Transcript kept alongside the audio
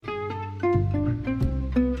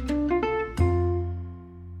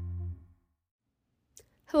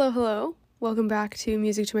Hello, hello. Welcome back to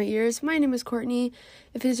Music to My Ears. My name is Courtney.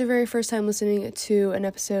 If it is your very first time listening to an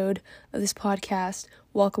episode of this podcast,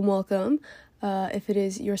 welcome. If it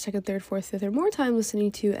is your second, third, fourth, fifth, or more time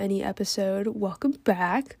listening to any episode, welcome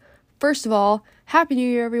back. First of all, Happy New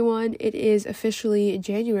Year, everyone. It is officially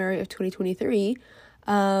January of 2023.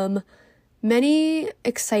 Many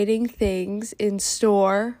exciting things in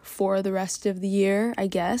store for the rest of the year, I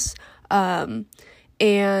guess.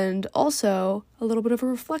 And also a little bit of a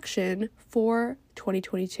reflection for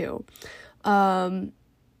 2022. So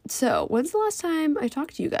when's the last time I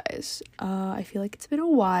talked to you guys? I feel like it's been a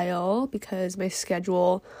while because my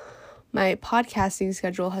podcasting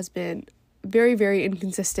schedule has been very, very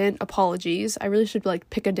inconsistent. Apologies. I really should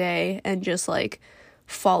pick a day and just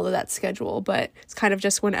follow that schedule, but it's kind of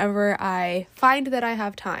just whenever I find that I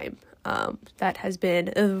have time. That has been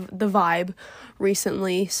the vibe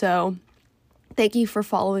recently. So thank you for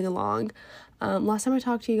following along. Last time I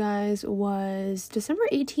talked to you guys was December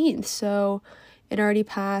 18th, so it already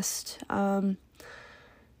passed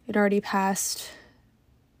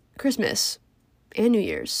Christmas and New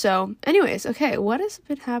Year's. So anyways, okay, what has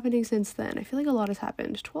been happening since then? I feel like a lot has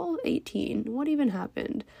happened. 12/18, what even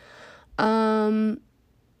happened? Oh,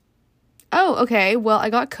 okay, well, I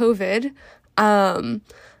got COVID. I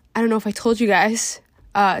don't know if I told you guys,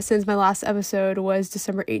 since my last episode was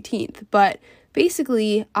December 18th, but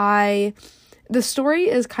basically, the story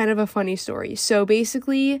is kind of a funny story. So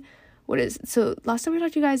basically, last time I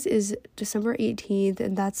talked to you guys is December 18th,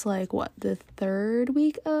 and that's the third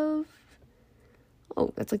week of,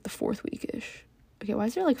 that's the fourth week-ish. Okay, why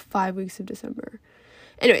is there 5 weeks of December?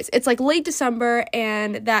 Anyways, it's late December,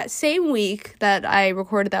 and that same week that I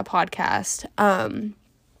recorded that podcast,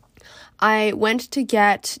 I went to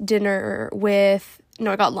get dinner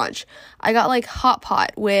I got lunch. I got hot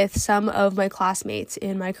pot with some of my classmates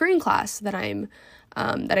in my Korean class that I'm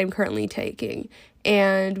currently taking.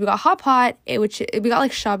 And we got hot pot, we got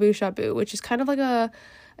shabu shabu, which is kind of a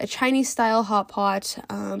Chinese style hot pot.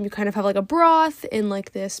 You kind of have a broth in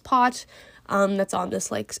this pot that's on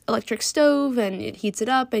this electric stove, and it heats it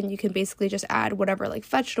up, and you can basically just add whatever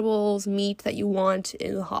vegetables, meat that you want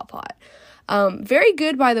in the hot pot. Very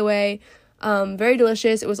good, by the way. Very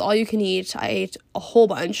delicious. It was all you can eat. I ate a whole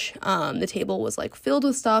bunch. The table was filled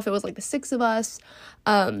with stuff. It was the six of us.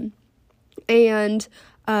 And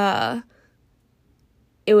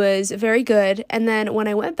it was very good. And then when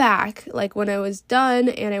I went back, when I was done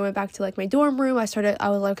and I went back to my dorm room, I was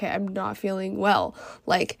okay, I'm not feeling well.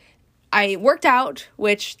 I worked out,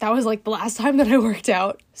 which that was the last time that I worked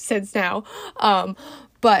out since now.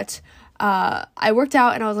 But I worked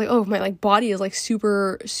out and I was oh, my body is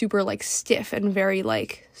super stiff and very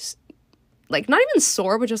not even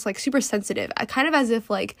sore, but just super sensitive. Kind of as if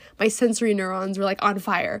my sensory neurons were on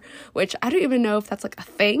fire, which I don't even know if that's a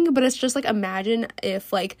thing, but it's just imagine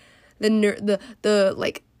if the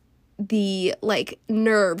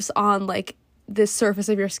nerves on the surface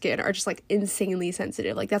of your skin are just insanely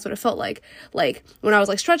sensitive. That's what it felt like when I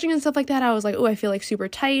was stretching and stuff like that. I was oh, I feel super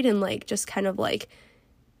tight and just kind of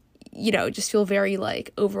just feel very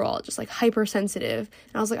overall just hypersensitive.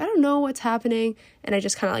 And I was I don't know what's happening. And I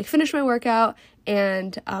just kind of finished my workout,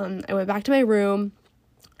 and I went back to my room,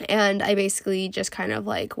 and I basically just kind of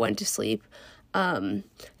went to sleep. I think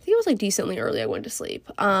it was decently early I went to sleep.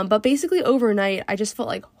 But basically overnight I just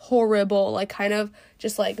felt horrible, kind of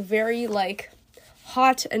just very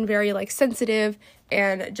hot and very sensitive,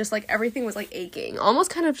 and just everything was aching, almost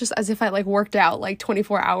kind of just as if I worked out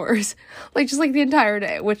 24 hours, just the entire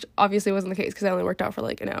day, which obviously wasn't the case because I only worked out for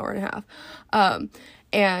an hour and a half.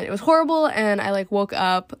 And it was horrible, and I woke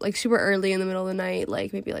up super early in the middle of the night,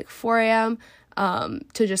 maybe 4 a.m.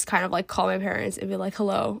 To just kind of call my parents and be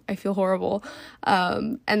hello, I feel horrible.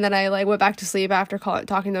 And then I went back to sleep after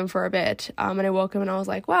talking to them for a bit. And I woke up and I was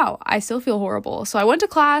wow, I still feel horrible. So I went to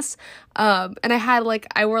class, and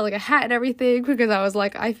I wore a hat and everything because I was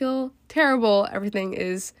I feel terrible. Everything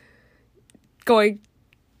is going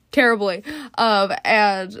terribly.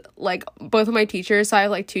 And both of my teachers, so I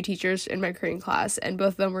have two teachers in my Korean class, and both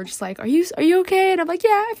of them were just are you okay? And I'm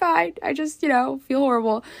yeah, I'm fine. I just, feel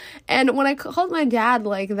horrible. And when I called my dad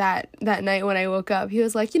that night when I woke up, he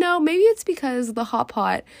was maybe it's because the hot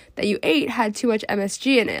pot that you ate had too much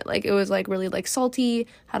MSG in it. It was really salty,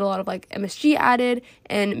 had a lot of MSG added,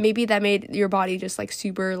 and maybe that made your body just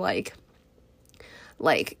super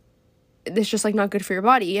it's just not good for your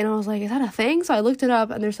body. And I was is that a thing? So I looked it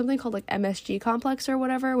up, and there's something called MSG complex or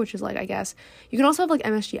whatever, which is I guess you can also have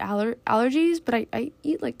MSG allergies, but I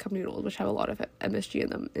eat cup noodles, which have a lot of MSG in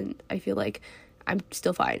them, and I feel I'm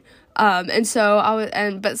still fine. And so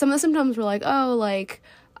but some of the symptoms were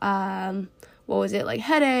what was it, like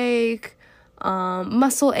headache,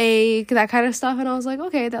 muscle ache, that kind of stuff. And I was like,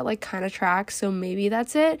 okay, that like kind of tracks, so maybe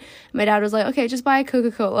that's it. My dad was like, okay, just buy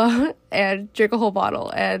Coca-Cola and drink a whole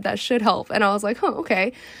bottle and that should help. And I was like, oh,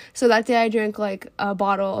 okay. So that day I drank like a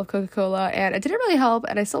bottle of Coca-Cola and it didn't really help,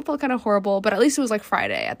 and I still felt kind of horrible, but at least it was like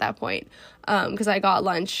Friday at that point, because I got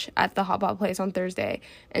lunch at the hot pot place on Thursday.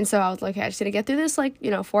 And so I was like, okay, I just need to get through this, like,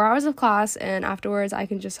 4 hours of class, and afterwards I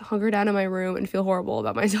can just hunker down in my room and feel horrible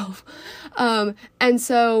about myself. And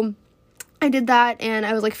so I did that, and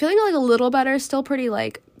I was like feeling like a little better, still pretty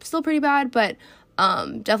bad, but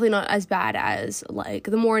definitely not as bad as like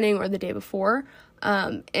the morning or the day before.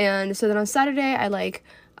 And so then on Saturday I like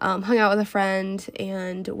hung out with a friend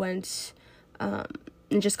and went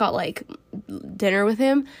and just got like dinner with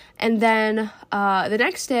him. And then the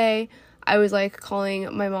next day I was like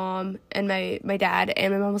calling my mom and my dad,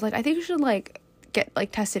 and my mom was like, I think you should like get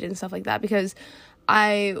like tested and stuff like that, because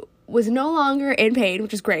I was no longer in pain,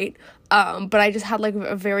 which is great. But I just had like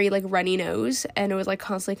a very like runny nose, and it was like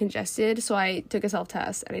constantly congested. So I took a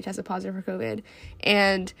self-test and I tested positive for COVID.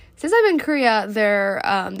 And since I'm in Korea,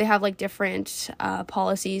 they have like different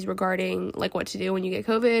policies regarding like what to do when you get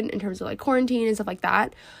COVID in terms of like quarantine and stuff like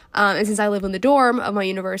that. And since I live in the dorm of my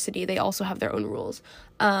university, they also have their own rules.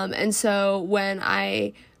 And so when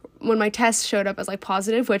my test showed up as like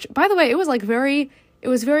positive, which by the way, it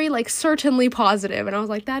was very like certainly positive, and I was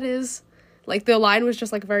like, that is like, the line was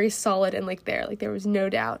just like very solid and like there was no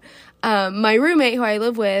doubt. My roommate who I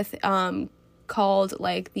live with called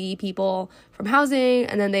like the people from housing,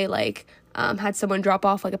 and then they like had someone drop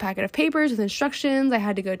off like a packet of papers with instructions. I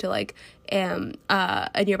had to go to like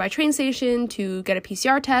a nearby train station to get a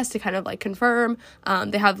PCR test to kind of like confirm.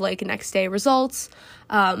 They have like next day results.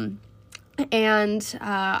 And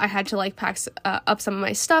I had to like pack up some of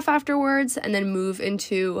my stuff afterwards, and then move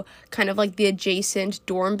into kind of like the adjacent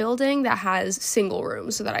dorm building that has single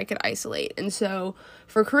rooms so that I could isolate. And so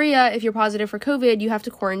for Korea, if you're positive for COVID, you have to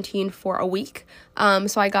quarantine for a week.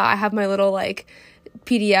 So I have my little like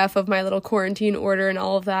PDF of my little quarantine order and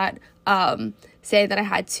all of that, saying that I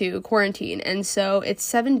had to quarantine. And so it's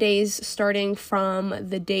 7 days starting from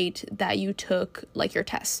the date that you took like your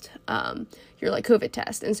test, your like COVID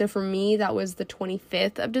test. And so for me, that was the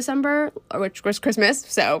 25th of December, which was Christmas.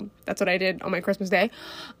 So that's what I did on my Christmas day.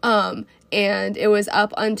 And it was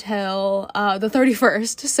up until the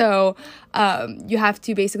 31st. So you have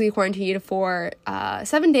to basically quarantine for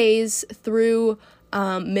 7 days through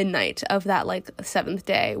midnight of that like 7th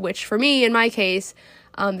day, which for me, in my case,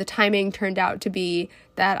 the timing turned out to be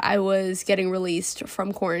that I was getting released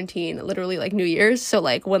from quarantine literally like New Year's. So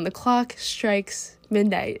like when the clock strikes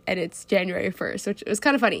midnight and it's January 1st, which was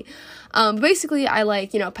kind of funny. Basically I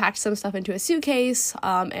like, packed some stuff into a suitcase,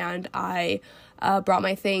 and I brought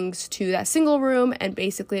my things to that single room, and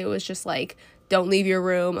basically it was just like, don't leave your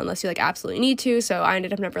room unless you like absolutely need to. So I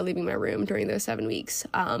ended up never leaving my room during those 7 weeks.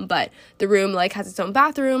 But the room like has its own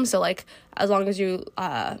bathroom. So like as long as you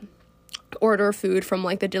order food from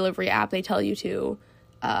like the delivery app they tell you to,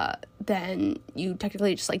 then you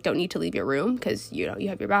technically just like don't need to leave your room, because you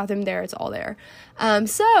have your bathroom there, it's all there.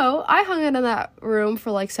 So I hung out in that room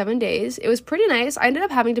for like 7 days. It was pretty nice. I ended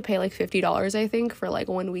up having to pay like $50, I think, for like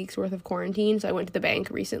 1 week's worth of quarantine. So I went to the bank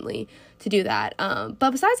recently to do that.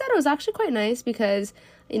 But besides that, it was actually quite nice because,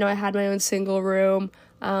 I had my own single room.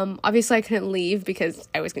 Obviously I couldn't leave because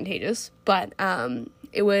I was contagious, but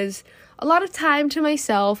it was a lot of time to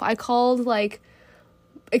myself. I called like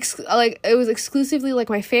it was exclusively like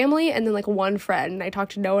my family and then like one friend, and I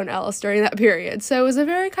talked to no one else during that period. So it was a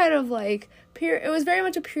very kind of like it was very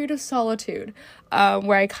much a period of solitude,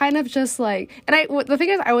 where I kind of just like, and the thing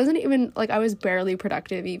is, I wasn't even like, I was barely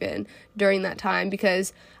productive even during that time,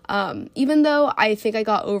 because even though I think I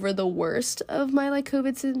got over the worst of my like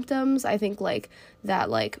COVID symptoms, I think like that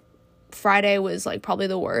like Friday was like probably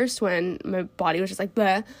the worst, when my body was just like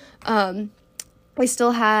bleh. I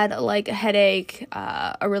still had like a headache,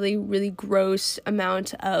 a really, really gross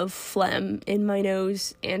amount of phlegm in my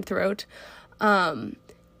nose and throat.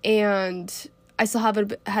 And I still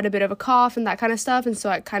had a bit of a cough and that kind of stuff. And so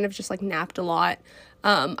I kind of just like napped a lot.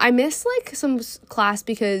 I missed like some class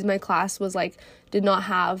because my class was like, did not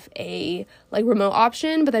have a like remote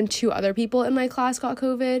option, but then 2 other people in my class got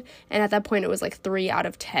COVID. And at that point it was like 3 out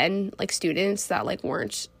of 10 like students that like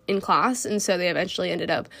weren't in class. And so they eventually ended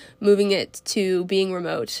up moving it to being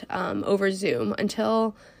remote, over Zoom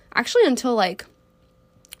until like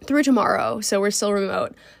through tomorrow. So we're still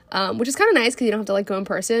remote, which is kind of nice because you don't have to like go in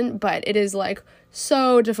person, but it is like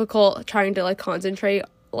so difficult trying to like concentrate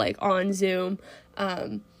like on Zoom.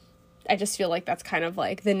 I just feel like that's kind of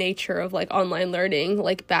like the nature of like online learning.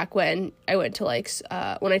 Like back when I went to like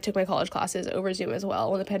when I took my college classes over Zoom as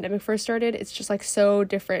well, when the pandemic first started, it's just like so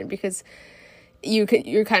different because you're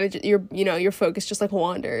kind of your focus just like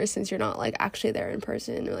wanders since you're not like actually there in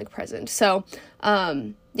person or like present. So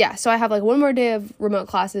so I have like one more day of remote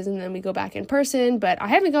classes and then we go back in person, but I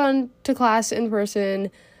haven't gone to class in person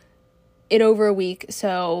in over a week,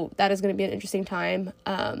 so that is going to be an interesting time.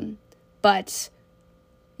 But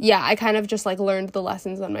yeah, I kind of just like learned the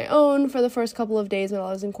lessons on my own for the first couple of days when I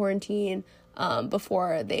was in quarantine,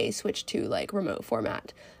 before they switched to like remote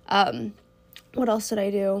format. What else did I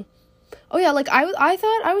do? Oh yeah, like I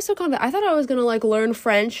thought I was so confident. I thought I was gonna like learn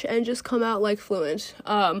French and just come out like fluent.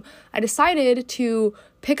 I decided to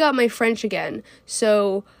pick up my French again.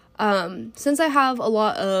 So since I have a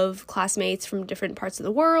lot of classmates from different parts of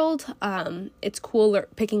the world, it's cool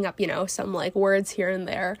picking up, some like words here and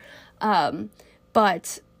there.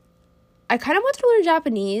 But I kind of wanted to learn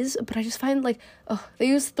Japanese, but I just find like, they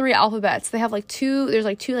use 3 alphabets. They have like there's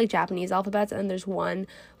like 2 like Japanese alphabets, and there's one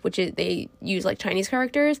which they use like Chinese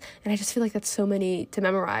characters, and I just feel like that's so many to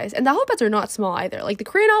memorize. And the alphabets are not small either. Like the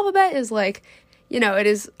Korean alphabet is like, it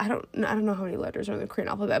is, I don't know how many letters are in the Korean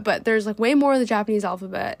alphabet, but there's like way more in the Japanese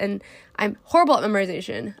alphabet, and I'm horrible at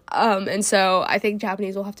memorization. And so I think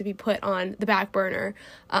Japanese will have to be put on the back burner.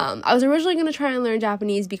 I was originally going to try and learn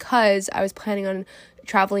Japanese because I was planning on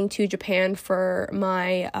traveling to Japan for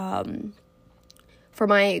my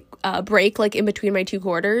break, like in between my 2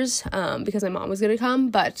 quarters, because my mom was going to come,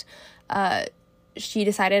 but she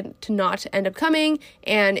decided to not end up coming.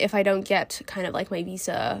 And if I don't get kind of like my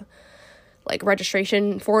visa, like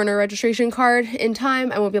foreigner registration card in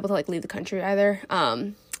time, I won't be able to like leave the country either.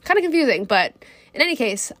 Kind of confusing, but in any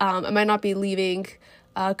case, I might not be leaving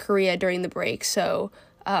Korea during the break, so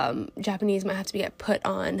Japanese might have to get put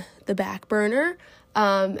on the back burner.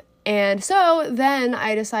 And so then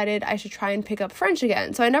I decided I should try and pick up French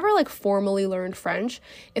again. So I never like formally learned French.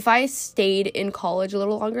 If I stayed in college a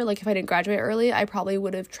little longer, like if I didn't graduate early, I probably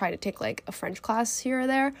would have tried to take like a French class here or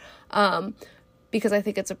there. Because I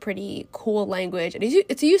think it's a pretty cool language.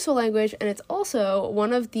 It's a useful language, and it's also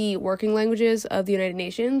one of the working languages of the United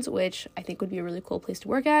Nations, which I think would be a really cool place to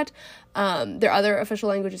work at. Their other official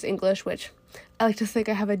language is English, which I like to think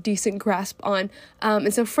I have a decent grasp on.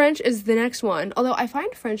 And so French is the next one, although I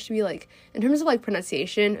find French to be, like, in terms of, like,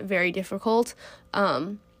 pronunciation, very difficult.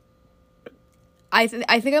 I think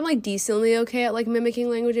I'm, like, decently okay at, like, mimicking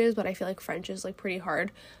languages, but I feel like French is, like, pretty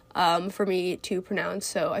hard for me to pronounce.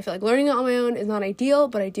 So I feel like learning it on my own is not ideal,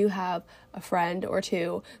 but I do have a friend or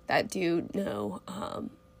two that do know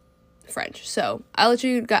French. So I'll let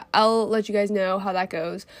you guys know how that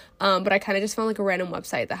goes. But I kind of just found like a random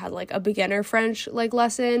website that had like a beginner French like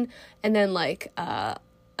lesson, and then like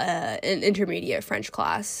an intermediate French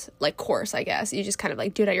class, like course, I guess. You just kind of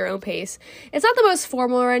like do it at your own pace. It's not the most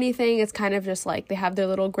formal or anything. It's kind of just like they have their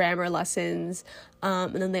little grammar lessons.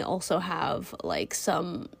 And then they also have like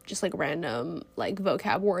some just like random like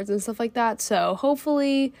vocab words and stuff like that. So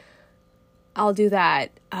hopefully I'll do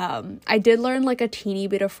that. I did learn like a teeny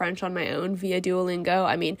bit of French on my own via Duolingo.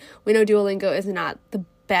 I mean, we know Duolingo is not the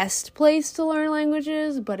best place to learn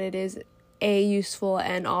languages, but it is a useful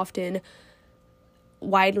and often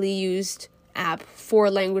widely used app for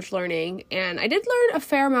language learning. And I did learn a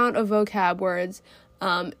fair amount of vocab words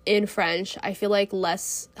in French. I feel like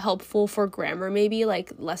less helpful for grammar, maybe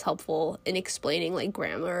like less helpful in explaining like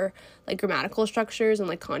grammar, like grammatical structures and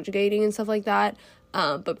like conjugating and stuff like that.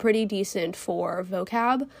 But pretty decent for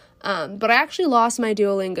vocab. But I actually lost my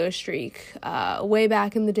Duolingo streak way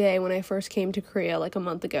back in the day when I first came to Korea like a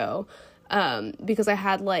month ago. Because I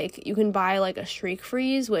had like, you can buy like a streak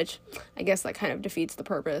freeze, which I guess that kind of defeats the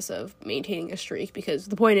purpose of maintaining a streak, because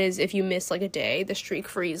the point is if you miss like a day, the streak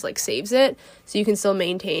freeze like saves it, so you can still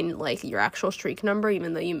maintain like your actual streak number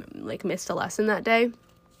even though you like missed a lesson that day.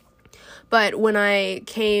 But when I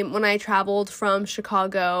traveled from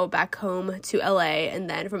Chicago back home to LA, and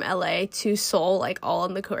then from LA to Seoul, like all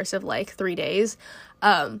in the course of like 3 days,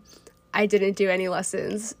 I didn't do any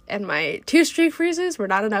lessons, and my 2 streak freezes were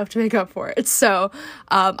not enough to make up for it. So,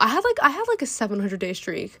 I had like a 700-day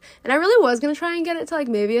streak, and I really was going to try and get it to like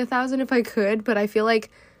maybe 1,000 if I could, but I feel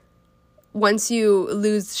like once you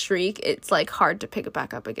lose the streak, it's like hard to pick it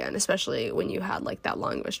back up again, especially when you had like that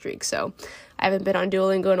long of a streak. So I haven't been on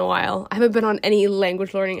Duolingo in a while. I haven't been on any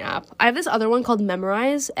language learning app. I have this other one called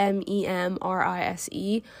Memrise,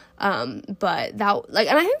 Memrise. But that, like,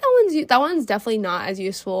 and I think that one's definitely not as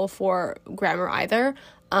useful for grammar either.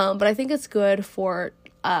 But I think it's good for,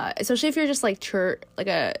 especially if you're just like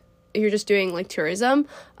if you're just doing like tourism.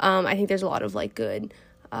 I think there's a lot of like good,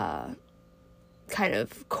 kind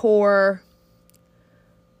of core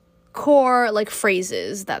like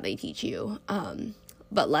phrases that they teach you,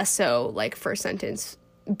 but less so like first sentence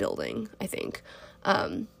building, I think.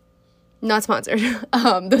 Not sponsored.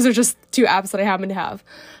 Those are just 2 apps that I happen to have.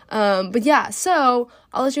 But yeah, so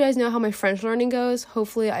I'll let you guys know how my French learning goes.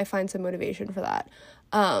 Hopefully I find some motivation for that.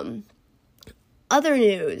 Other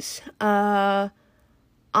news, I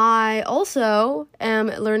also am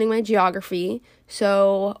learning my geography.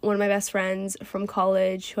 So one of my best friends from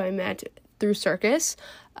college who I met through Circus,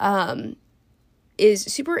 is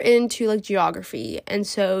super into like geography. And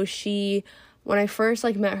so when I first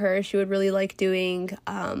like met her, she would really like doing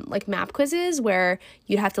like map quizzes where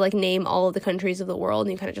you'd have to like name all of the countries of the world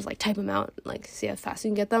and you kind of just like type them out, like see how fast you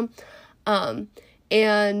can get them.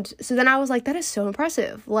 And so then I was like, that is so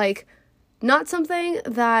impressive. Like, not something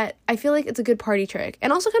that I feel like it's a good party trick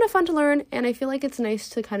and also kind of fun to learn. And I feel like it's nice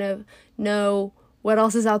to kind of know what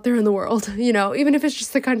else is out there in the world, you know, even if it's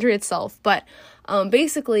just the country itself. But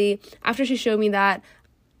basically, after she showed me that,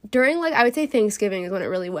 during like, I would say Thanksgiving is when it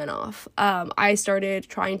really went off. I started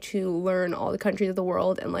trying to learn all the countries of the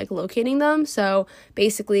world and like locating them. So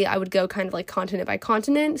basically I would go kind of like continent by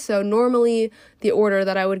continent. So normally the order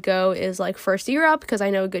that I would go is like first Europe, because I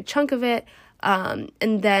know a good chunk of it. And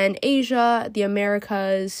then Asia, the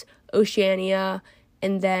Americas, Oceania,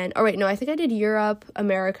 and then, I think I did Europe,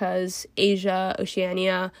 Americas, Asia,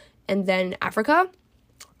 Oceania, and then Africa.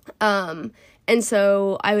 And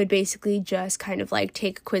so I would basically just kind of like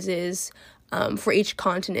take quizzes for each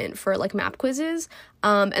continent for like map quizzes.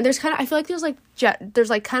 And I feel like there's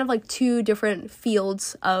like kind of like 2 different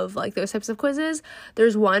fields of like those types of quizzes.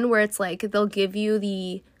 There's one where it's like they'll give you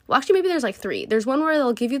maybe there's like 3. There's one where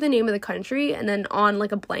they'll give you the name of the country, and then on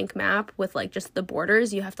like a blank map with like just the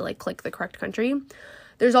borders, you have to like click the correct country.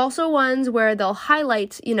 There's also ones where they'll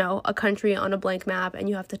highlight, you know, a country on a blank map and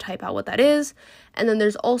you have to type out what that is. And then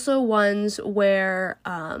there's also ones where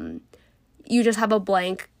you just have a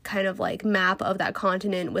blank kind of like map of that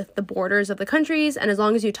continent with the borders of the countries. And as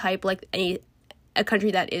long as you type like a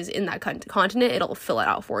country that is in that continent, it'll fill it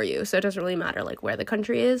out for you. So it doesn't really matter like where the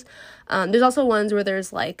country is. There's also ones where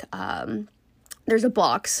there's like there's a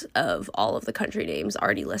box of all of the country names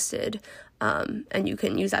already listed, and you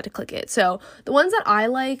can use that to click it. So the ones that I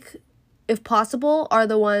like, if possible, are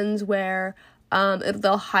the ones where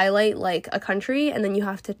they'll highlight like a country and then you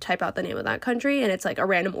have to type out the name of that country, and it's like a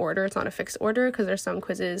random order. It's not a fixed order, because there's some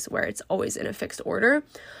quizzes where it's always in a fixed order.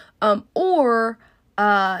 Or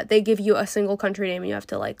they give you a single country name and you have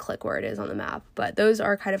to like click where it is on the map. But those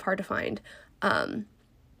are kind of hard to find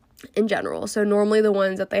in general. So normally the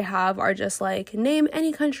ones that they have are just like, name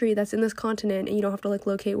any country that's in this continent, and you don't have to like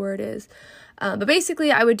locate where it is. But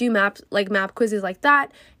basically I would do map quizzes like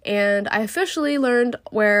that, and I officially learned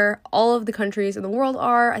where all of the countries in the world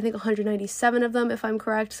are. I think 197 of them, if I'm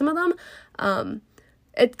correct. Some of them,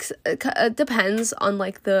 it depends on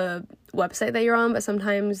like the website that you're on, but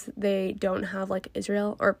sometimes they don't have like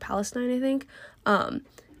Israel or Palestine, I think.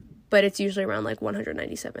 But it's usually around like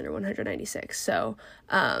 197 or 196. So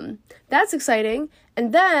that's exciting.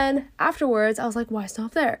 And then afterwards, I was like, why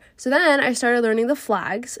stop there? So then I started learning the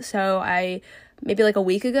flags. So maybe like a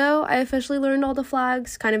week ago, I officially learned all the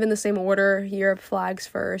flags, kind of in the same order. Europe flags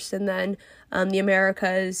first, and then the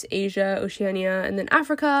Americas, Asia, Oceania, and then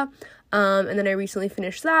Africa. And then I recently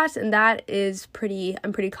finished that, and that is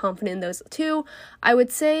I'm pretty confident in those 2. I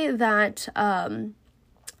would say that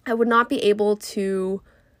I would not be able to,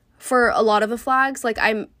 for a lot of the flags, like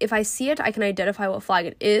if I see it, I can identify what flag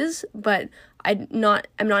it is, but I'm not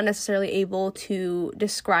necessarily able to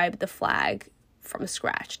describe the flag from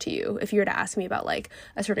scratch to you if you were to ask me about like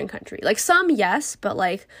a certain country. Like some, yes, but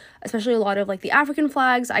like especially a lot of like the African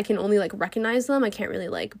flags, I can only like recognize them. I can't really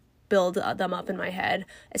like build them up in my head,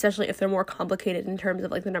 especially if they're more complicated in terms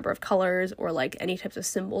of like the number of colors or like any types of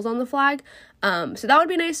symbols on the flag. So that would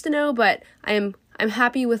be nice to know, but I'm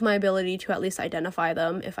happy with my ability to at least identify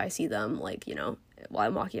them if I see them, like, you know, while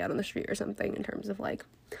I'm walking out on the street or something, in terms of like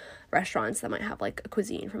restaurants that might have like a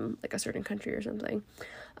cuisine from like a certain country or something.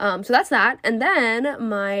 So that's that. And then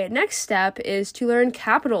my next step is to learn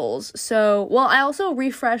capitals. So, well, I also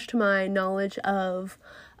refreshed my knowledge of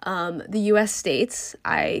the US states.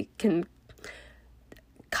 I can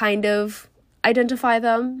kind of identify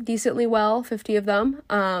them decently well, 50 of them.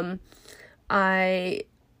 I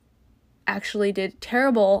actually did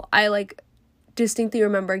terrible. I like distinctly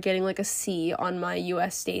remember getting like a C on my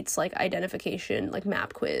US states like identification like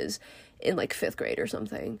map quiz in like 5th grade or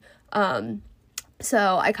something.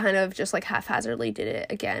 So I kind of just like haphazardly did it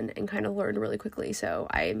again and kind of learned really quickly. So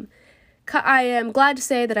I'm I am glad to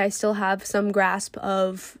say that I still have some grasp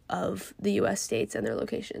of the US states and their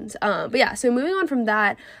locations. But yeah, so moving on from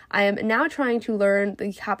that, I am now trying to learn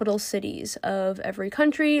the capital cities of every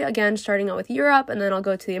country, again, starting out with Europe, and then I'll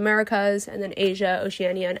go to the Americas, and then Asia,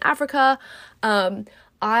 Oceania, and Africa.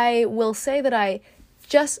 I will say that I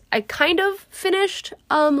kind of finished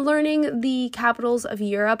learning the capitals of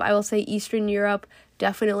Europe. I will say Eastern Europe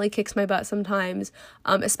definitely kicks my butt sometimes,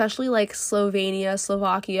 especially like Slovenia,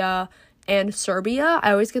 Slovakia, and Serbia.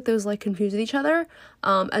 I always get those like confused with each other,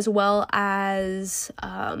 as well as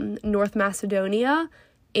North Macedonia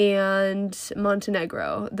and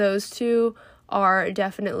Montenegro. Those two are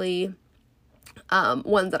definitely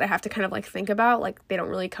ones that I have to kind of like think about. Like, they don't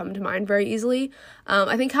really come to mind very easily.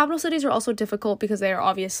 I think capital cities are also difficult because they are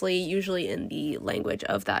obviously usually in the language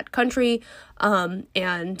of that country,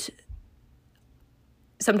 and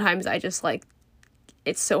sometimes I just like,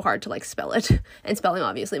 it's so hard to like spell it, and spelling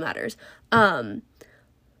obviously matters. And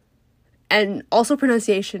also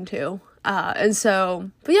pronunciation too. And so,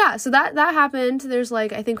 but yeah, so that happened. There's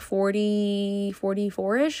like, I think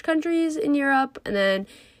 44-ish countries in Europe, and then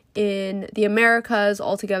in the Americas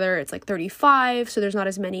altogether, it's like 35, so there's not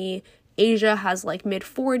as many. Asia has like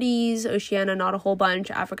mid-40s, Oceania not a whole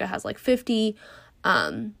bunch, Africa has like 50.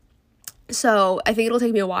 So I think it'll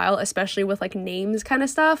take me a while, especially with like names kind of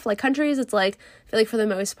stuff. Like countries, it's like, I feel like for the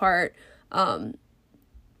most part,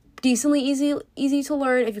 decently easy to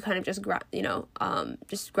learn if you kind of just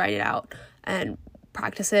just grind it out and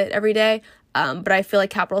practice it every day. But I feel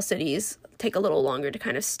like capital cities take a little longer to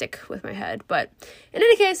kind of stick with my head. But in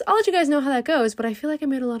any case, I'll let you guys know how that goes. But I feel like I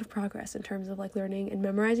made a lot of progress in terms of like learning and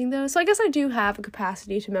memorizing those. So I guess I do have a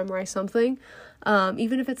capacity to memorize something,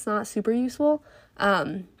 even if it's not super useful.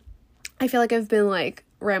 I feel like I've been like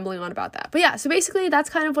rambling on about that. But yeah, so basically that's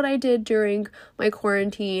kind of what I did during my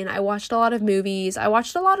quarantine. I watched a lot of movies. I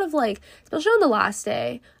watched a lot of like, especially on the last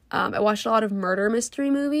day, I watched a lot of murder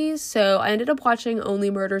mystery movies. So I ended up watching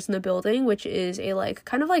Only Murders in the Building, which is a like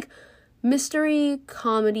kind of like mystery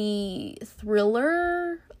comedy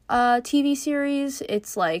thriller TV series.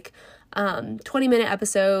 It's like 20-minute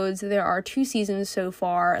episodes. There are 2 seasons so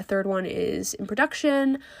far. A third one is in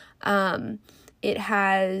production. It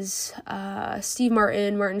has Steve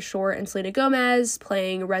Martin, Martin Short, and Selena Gomez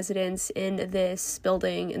playing residents in this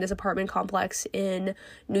building, in this apartment complex in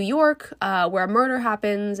New York, where a murder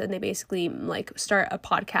happens, and they basically like start a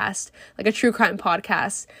podcast, like a true crime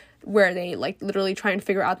podcast, where they like literally try and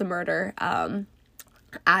figure out the murder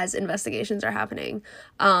as investigations are happening.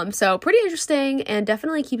 So pretty interesting, and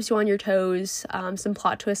definitely keeps you on your toes. Some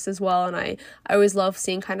plot twists as well, and I always love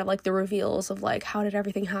seeing kind of like the reveals of like, how did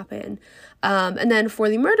everything happen. And then for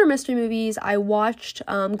the murder mystery movies, I watched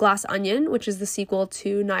Glass Onion, which is the sequel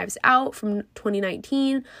to Knives Out from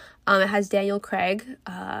 2019. It has Daniel Craig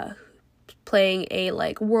playing a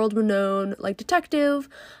like world-renowned like detective,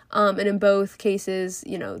 and in both cases,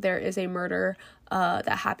 you know, there is a murder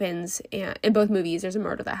that happens, and in both movies there's a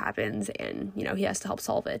murder that happens, and you know, he has to help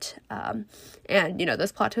solve it, and you know,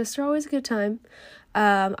 those plot twists are always a good time.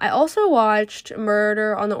 I also watched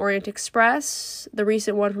Murder on the Orient Express, the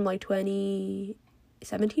recent one from like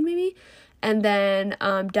 2017 maybe, and then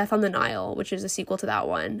Death on the Nile, which is a sequel to that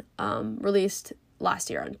one, released last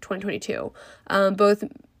year in 2022. Both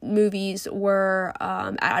movies were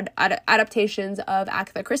adaptations of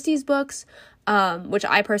Agatha Christie's books, which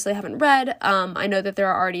I personally haven't read. I know that there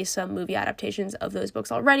are already some movie adaptations of those books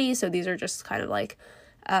already, so these are just kind of like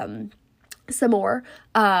some more.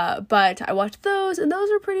 But I watched those, and those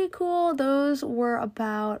were pretty cool. Those were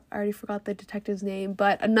about, I already forgot the detective's name,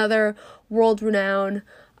 but another world-renowned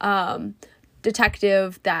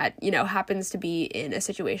detective that, you know, happens to be in a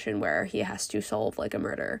situation where he has to solve like a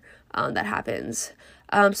murder that happens.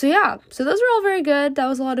 So yeah, so those were all very good. That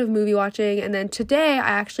was a lot of movie watching. And then today I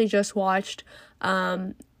actually just watched,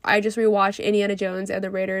 I just rewatched Indiana Jones and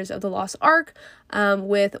the Raiders of the Lost Ark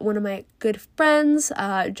with one of my good friends.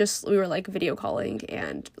 We were like video calling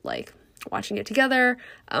and like watching it together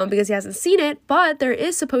because he hasn't seen it, but there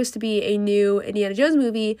is supposed to be a new Indiana Jones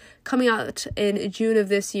movie coming out in June of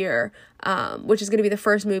this year, which is going to be the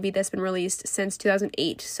first movie that's been released since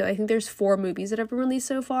 2008. So I think there's 4 movies that have been released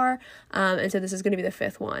so far, and so this is going to be the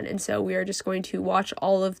 5th one, and so we are just going to watch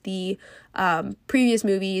all of the previous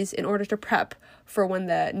movies in order to prep for when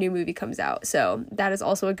the new movie comes out. So that is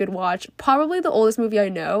also a good watch. Probably the oldest movie I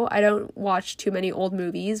know. I don't watch too many old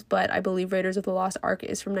movies, but I believe Raiders of the Lost Ark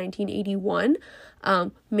is from 1981.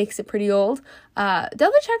 Makes it pretty old.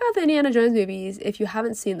 Definitely check out the Indiana Jones movies if you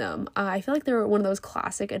haven't seen them. I feel like they're one of those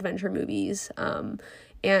classic adventure movies.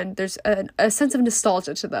 and there's a sense of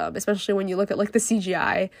nostalgia to them, especially when you look at like the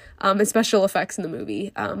CGI and special effects in the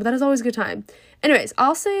movie. But that is always a good time. Anyways,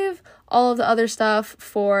 I'll save all of the other stuff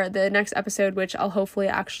for the next episode, which I'll hopefully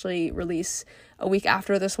actually release a week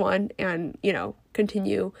after this one and,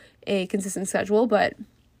 continue a consistent schedule, but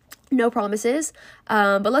no promises.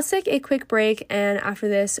 But let's take a quick break, and after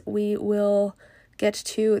this, we will get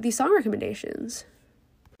to the song recommendations.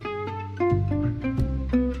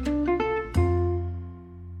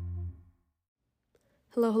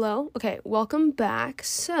 Hello. Okay, welcome back.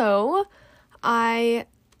 So, I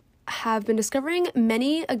have been discovering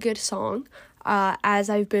many a good song as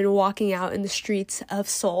I've been walking out in the streets of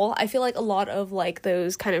Seoul. I feel like a lot of like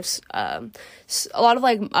those kind of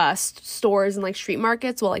stores and like street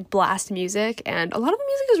markets will like blast music, and a lot of the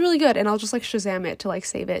music is really good, and I'll just like Shazam it to like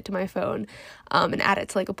save it to my phone and add it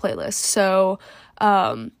to like a playlist. So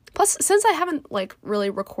plus, since I haven't like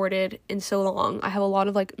really recorded in so long, I have a lot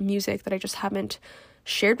of like music that I just haven't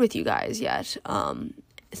shared with you guys yet,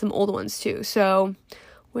 some old ones too. So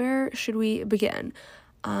where should we begin?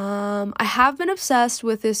 I have been obsessed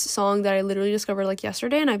with this song that I literally discovered like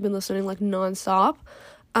yesterday, and I've been listening like nonstop.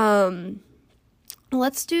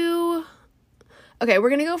 Okay,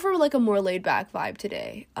 we're gonna go for like a more laid back vibe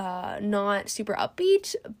today. Not super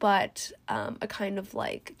upbeat, but a kind of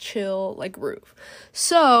like chill like groove.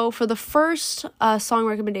 So for the first song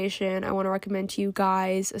recommendation, I want to recommend to you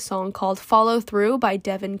guys a song called Follow Through by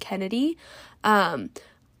Devin Kennedy. I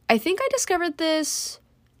think I discovered this,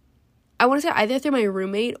 I want to say either through my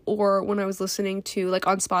roommate or when I was listening to like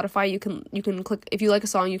on Spotify. You can click, if you like a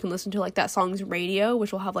song, you can listen to like that song's radio,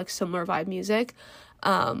 which will have like similar vibe music.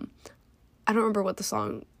 I don't remember what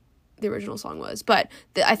the original song was, but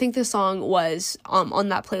I think the song was on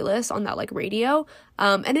that playlist, on that like radio,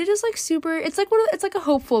 and it is like super, it's like a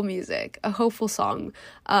hopeful music, a hopeful song.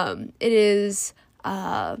 It is,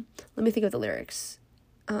 let me think of the lyrics.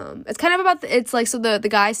 It's kind of about, it's like, so the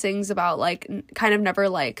guy sings about like kind of never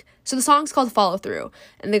like, so the song's called Follow Through,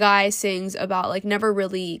 and the guy sings about like never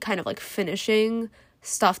really kind of like finishing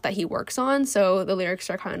stuff that he works on. So the lyrics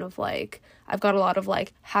are kind of like, I've got a lot of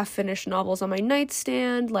like half-finished novels on my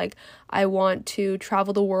nightstand, like I want to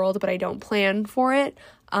travel the world but I don't plan for it,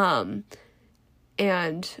 and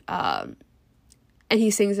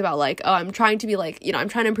he sings about like, oh, I'm trying to be like, I'm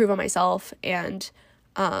trying to improve on myself and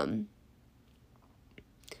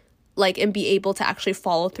like, and be able to actually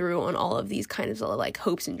follow through on all of these kinds of like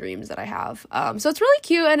hopes and dreams that I have. So it's really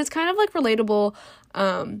cute, and it's kind of like relatable,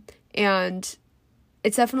 and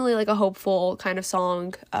it's definitely like a hopeful kind of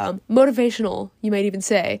song, motivational, you might even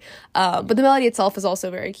say, but the melody itself is also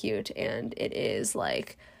very cute, and it is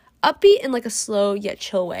like upbeat in like a slow yet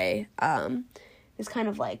chill way. It's kind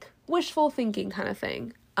of like wishful thinking kind of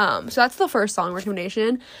thing. So that's the first song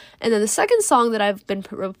recommendation, and then the second song that I've been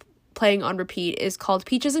playing on repeat is called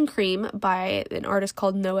Peaches and Cream by an artist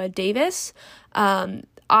called Noah Davis.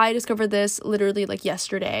 I discovered this literally like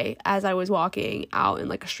yesterday as I was walking out in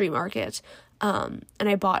like a street market, and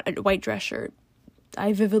I bought a white dress shirt.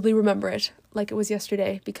 I vividly remember it like it was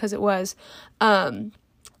yesterday because it was, and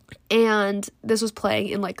this was playing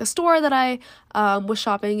in like a store that I was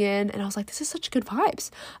shopping in, and I was like, this is such good vibes.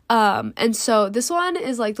 And so this one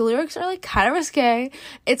is like, the lyrics are like kind of risque.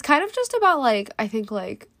 It's kind of just about like, I think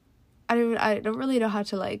like, I don't really know how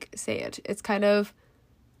to like say it. It's kind of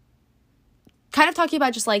talking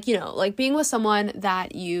about just like, like being with someone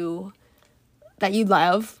that you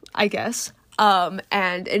love, I guess,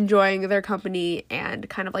 and enjoying their company and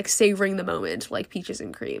kind of like savoring the moment, like peaches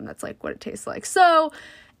and cream. That's like what it tastes like. So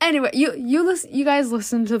anyway, you guys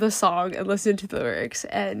listen to the song and listen to the lyrics,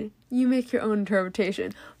 and you make your own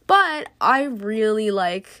interpretation. But I really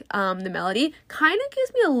like the melody. Kind of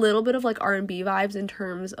gives me a little bit of like R&B vibes in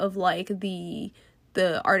terms of like the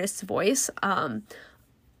artist's voice, and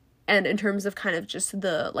in terms of kind of just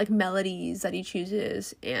the like melodies that he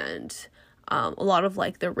chooses, and a lot of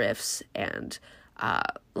like the riffs and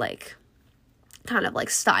like kind of like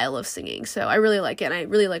style of singing. So I really like it, and I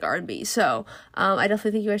really like R&B. So I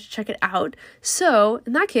definitely think you guys should check it out. So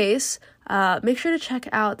in that case, make sure to check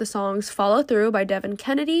out the songs Follow Through by Devin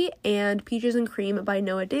Kennedy and Peaches and Cream by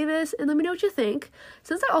Noah Davis, and let me know what you think.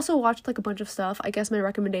 Since I also watched like a bunch of stuff, I guess my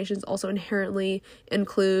recommendations also inherently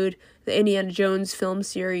include the Indiana Jones film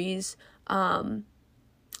series,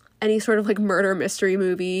 any sort of like murder mystery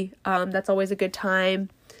movie, that's always a good time.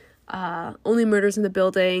 Only Murders in the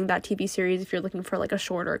Building, that TV series, if you're looking for like a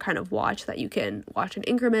shorter kind of watch that you can watch in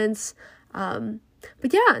increments.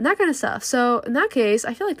 But yeah, and that kind of stuff. So in that case,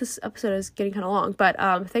 I feel like this episode is getting kind of long, but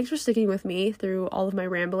thanks for sticking with me through all of my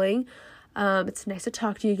rambling. It's nice to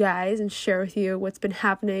talk to you guys and share with you what's been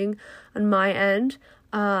happening on my end.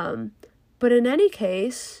 But in any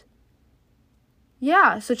case,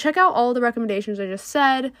 yeah, so check out all the recommendations I just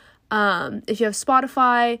said. If you have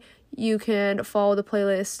Spotify, you can follow the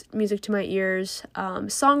playlist Music to My Ears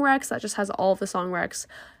Song Recs. That just has all of the song recs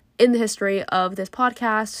in the history of this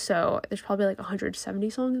podcast. So there's probably like 170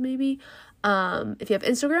 songs maybe. If you have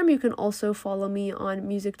Instagram, you can also follow me on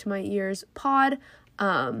Music to My Ears Pod.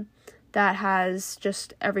 That has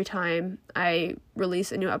just every time I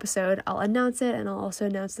release a new episode, I'll announce it, and I'll also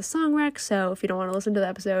announce the song rec. So if you don't want to listen to the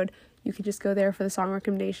episode, you can just go there for the song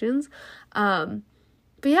recommendations. But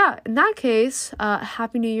yeah, in that case,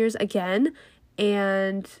 Happy New Year's again.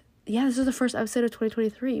 And yeah, this is the first episode of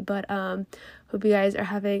 2023, but hope you guys are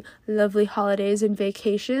having lovely holidays and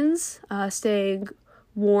vacations, staying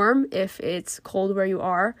warm if it's cold where you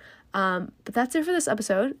are. But that's it for this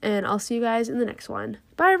episode, and I'll see you guys in the next one.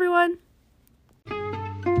 Bye, everyone!